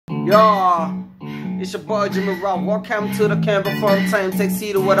Yo, it's your boy Jimmy Raf. Welcome to the camp from time.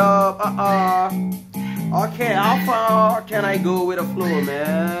 TechCity, what up? Okay, how far can I go with the flow,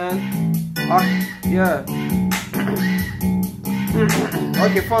 man? Yeah.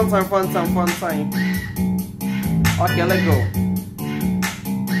 Okay, fun time. Okay, let's go.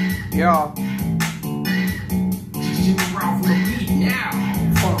 Yeah. Jimmy Raf on the beat now.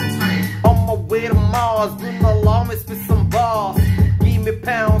 Fun time. On my way to Mars, bring along me spit some bars. Give me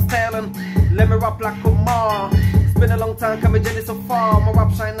pounds, talent, let me rap like Kumar. It's been a long time coming, Jenny, so far. My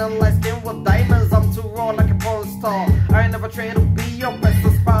rap shining like skin with diamonds. I'm too raw like a porn star. I ain't never trained to be your best,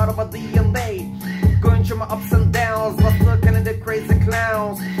 that's part of my DNA. Going through my ups and downs, but looking at the crazy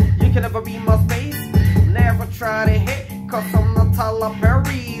clowns. You can never be my face, never try to hit, cause I'm not Tyler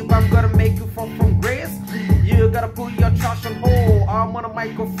Perry, but I'm gonna make you fall from grace. You gotta put your trash on hold, I'm on a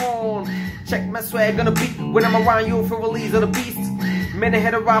microphone. Check my swag on the beat, when I'm around you for release of the beast. Many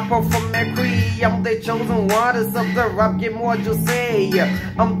hit a rapper from Mercury, I'm the chosen waters of the rap game, what you say?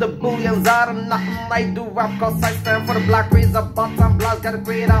 I'm the bullions out of nothing, I do rap cause I stand for the black race of bottom blast. Gotta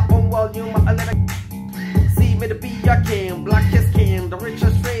create our own volume, a little. See me to be your king, black is king, the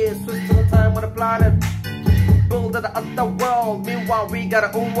richest race, switch to the time of the planet. Build the other world, meanwhile we got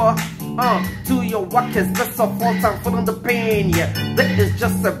an over. To your workers, that's a full time feeling the pain, yeah. That is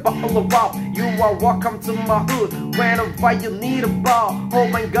just a bottle of rap. You are welcome to my hood, whenever you need a bar. Oh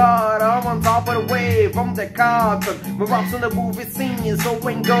my god, I'm on top of the wave, from the carton. My raps on the movie scene, so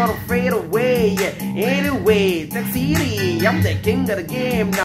ain't gonna fade away, yeah. Anyway, TechCity, I'm the king of the game now.